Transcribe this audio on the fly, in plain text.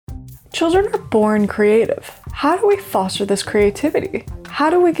Children are born creative. How do we foster this creativity? How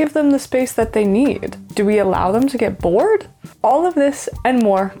do we give them the space that they need? Do we allow them to get bored? All of this and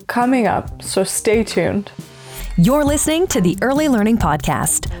more coming up, so stay tuned. You're listening to the Early Learning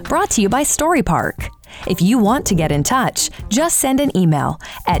Podcast, brought to you by StoryPark. If you want to get in touch, just send an email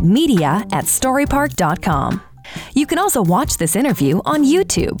at media@storypark.com. You can also watch this interview on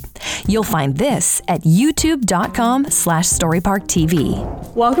YouTube. You'll find this at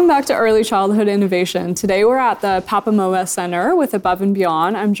youtube.com/StoryParkTV. Welcome back to Early Childhood Innovation. Today we're at the Papamoa Center with Above and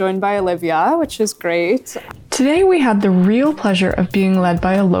Beyond. I'm joined by Olivia, which is great. Today we had the real pleasure of being led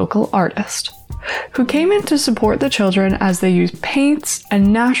by a local artist who came in to support the children as they use paints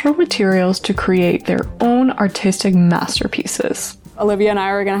and natural materials to create their own artistic masterpieces. Olivia and I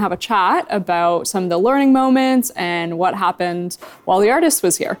are going to have a chat about some of the learning moments and what happened while the artist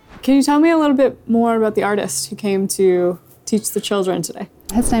was here. Can you tell me a little bit more about the artist who came to teach the children today?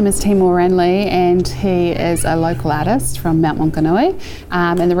 His name is Timor Ranley, and he is a local artist from Mount Maunganui.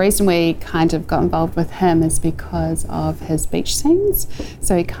 And the reason we kind of got involved with him is because of his beach scenes.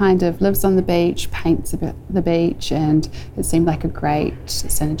 So he kind of lives on the beach, paints the beach, and it seemed like a great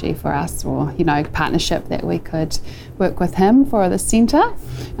synergy for us, or, you know, partnership that we could work with him for the centre.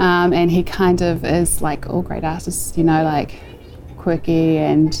 And he kind of is like all great artists, you know, like quirky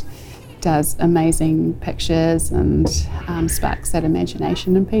and does amazing pictures and sparks that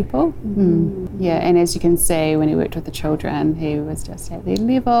imagination in people. Yeah, and as you can see, when he worked with the children, he was just at their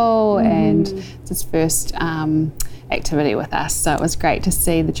level, and it's his first activity with us, so it was great to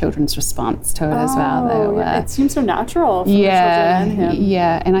see the children's response to it as well. It seems so natural for the children and him.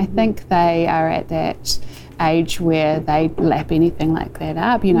 Yeah, and I think they are at that age where they lap anything like that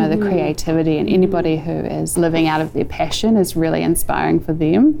up, you know, the creativity, and anybody who is living out of their passion is really inspiring for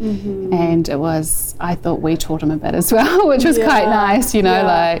them. And I thought we taught them a bit as well, which was quite nice, you know,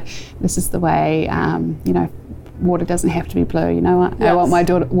 like this is the way, you know, water doesn't have to be blue, you know what? I want my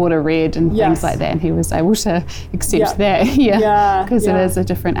water red and things like that, and he was able to accept that, because it is a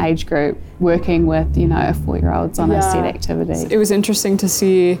different age group working with, you know, 4-year-olds on a set activity. It was interesting to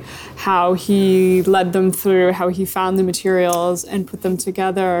see how he led them through, how he found the materials and put them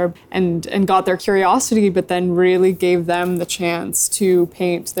together and got their curiosity, but then really gave them the chance to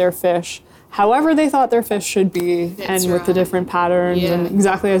paint their fish however they thought their fish should be. With the different patterns and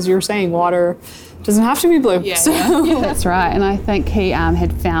exactly as you were saying, water doesn't have to be blue. That's right, and I think he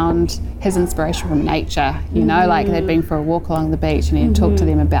had found his inspiration from nature, you know, like they'd been for a walk along the beach and he'd talked to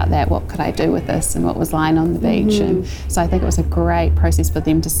them about that, what could I do with this and what was lying on the beach, and so I think it was a great process for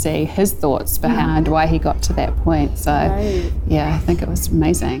them to see his thoughts behind why he got to that point. So I think it was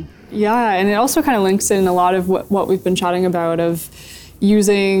amazing. Yeah, and it also kind of links in a lot of what we've been chatting about of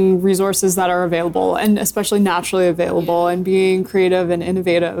using resources that are available and especially naturally available and being creative and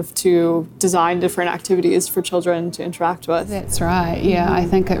innovative to design different activities for children to interact with. That's right, I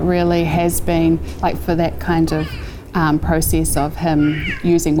think it really has been like for that kind of process of him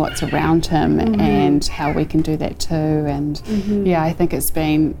using what's around him and how we can do that too, and I think it's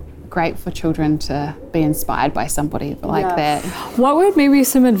been great for children to be inspired by somebody like that. What would maybe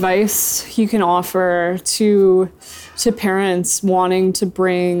some advice you can offer to parents wanting to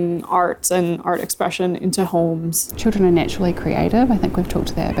bring art and art expression into homes? Children are naturally creative. I think we've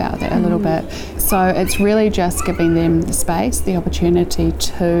talked about that a little bit. So it's really just giving them the space, the opportunity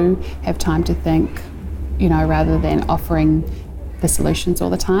to have time to think, you know, rather than offering the solutions all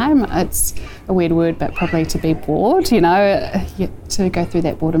the time. It's a weird word, but probably to be bored, you know, to go through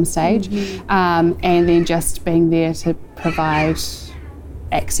that boredom stage, and then just being there to provide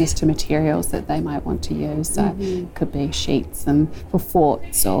access to materials that they might want to use. So it could be sheets and for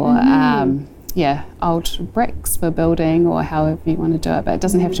forts or old bricks for building or however you want to do it, but it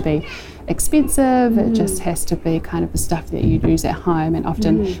doesn't have to be expensive. It just has to be kind of the stuff that you use at home, and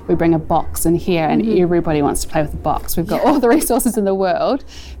often we bring a box in here and everybody wants to play with the box. We've got all the resources in the world,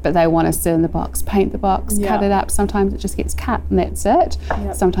 but they want to sit in the box, paint the box, cut it up. Sometimes it just gets cut and that's it.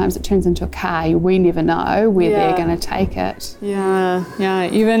 Sometimes it turns into a car. We never know where they're going to take it.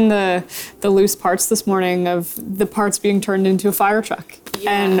 Even the loose parts this morning of the parts being turned into a fire truck,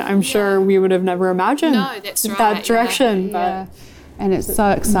 and I'm sure we would have never imagined that direction. But And it's so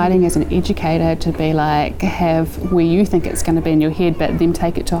exciting as an educator to be like, have where you think it's going to be in your head, but then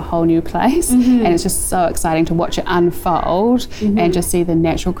take it to a whole new place. And it's just so exciting to watch it unfold and just see the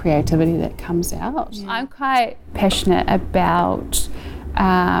natural creativity that comes out. I'm quite passionate about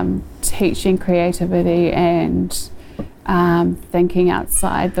teaching creativity and thinking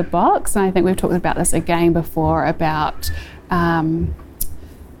outside the box. And I think we've talked about this again before about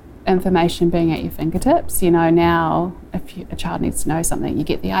information being at your fingertips. Now if a child needs to know something, you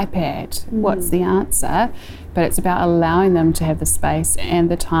get the iPad. What's the answer? But it's about allowing them to have the space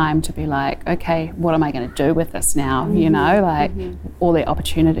and the time to be like, okay, what am I going to do with this now? All the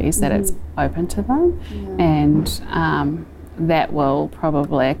opportunities that it's open to them. And that will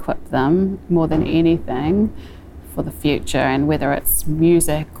probably equip them more than anything for the future, and whether it's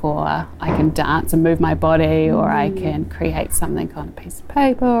music or I can dance and move my body or I can create something on a piece of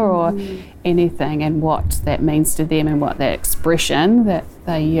paper or anything, and what that means to them and what that expression that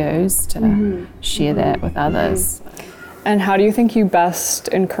they use to share that with others. And how do you think you best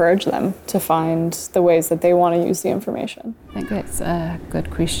encourage them to find the ways that they want to use the information? I think that's a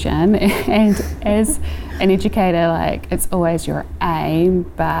good question. And as an educator, it's always your aim,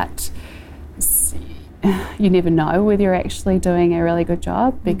 but you never know whether you're actually doing a really good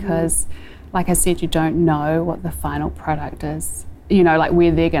job, because like I said, you don't know what the final product is,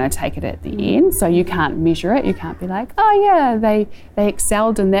 where they're going to take it at the end. So you can't measure it. You can't be like, oh yeah, they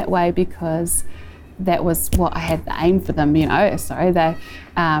excelled in that way because that was what I had the aim for them,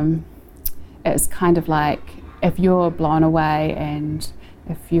 it's kind of like, if you're blown away and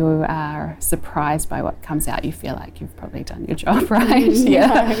if you are surprised by what comes out, you feel like you've probably done your job right.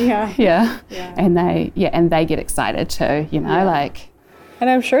 Yeah. And they get excited too, And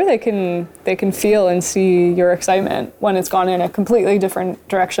I'm sure they can feel and see your excitement when it's gone in a completely different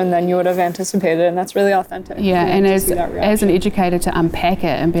direction than you would have anticipated, and that's really authentic. Yeah, and as an educator, to unpack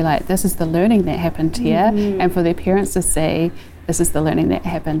it and be like, this is the learning that happened here, and for their parents to see, this is the learning that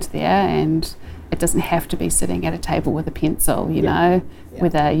happened there, and it doesn't have to be sitting at a table with a pencil,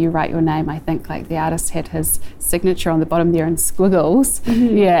 whether you write your name. I think the artist had his signature on the bottom there in squiggles,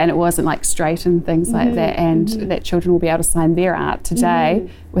 and it wasn't straight and things like that, and that children will be able to sign their art today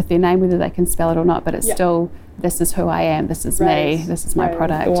with their name, whether they can spell it or not, but it's still, this is who I am, this is me, this is my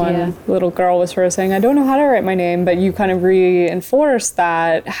product. The one little girl was sort of saying, I don't know how to write my name, but you kind of reinforce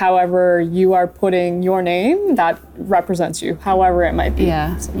that however you are putting your name, that represents you, however it might be.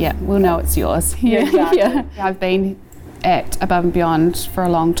 We'll know it's yours. I've been at Above and Beyond for a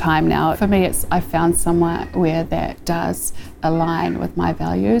long time now. For me, I've found somewhere where that does align with my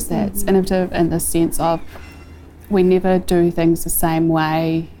values, that's innovative in the sense of we never do things the same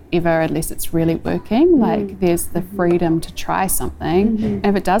way ever unless it's really working. There's the freedom to try something, and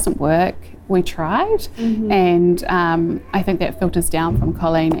if it doesn't work, we tried. And I think that filters down from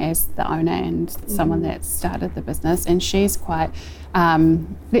Colleen as the owner and someone that started the business, and she's quite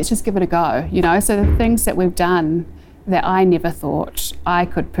let's just give it a go, so the things that we've done that I never thought I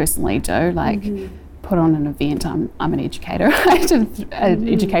could personally do, put on an event. I'm an educator. I did an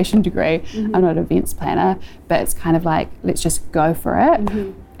education degree. I'm not an events planner, but it's kind of like, let's just go for it.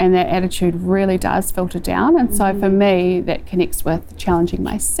 And that attitude really does filter down. And so for me, that connects with challenging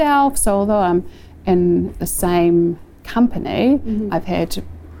myself. So although I'm in the same company, I've had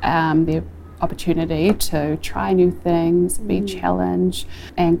the opportunity to try new things, be challenged,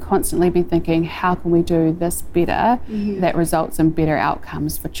 and constantly be thinking, how can we do this better that results in better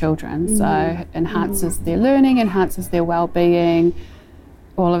outcomes for children? So enhances their learning, enhances their well-being,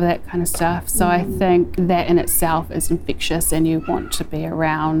 all of that kind of stuff. So I think that in itself is infectious, and you want to be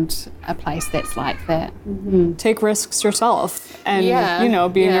around a place that's like that. Take risks yourself, and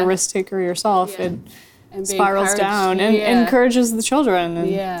being a risk taker yourself, it spirals down and encourages the children,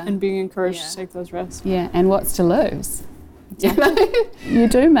 and being encouraged to take those risks. And what's to lose? You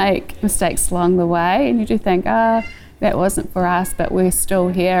do make mistakes along the way, and you do think, that wasn't for us, but we're still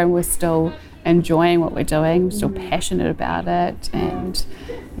here and we're still enjoying what we're doing, we're still passionate about it, and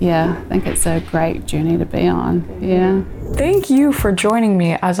I think it's a great journey to be on. Thank you for joining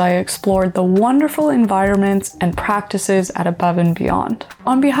me as I explored the wonderful environments and practices at Above and Beyond.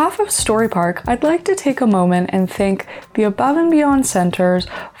 On behalf of Story Park, I'd like to take a moment and thank the Above and Beyond Centers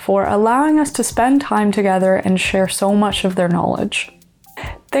for allowing us to spend time together and share so much of their knowledge.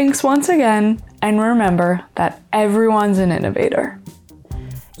 Thanks once again, and remember that everyone's an innovator.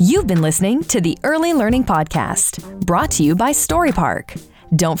 You've been listening to the Early Learning Podcast, brought to you by Story Park.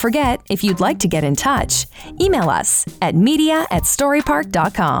 Don't forget, if you'd like to get in touch, email us at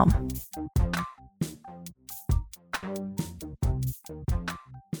media@storypark.com.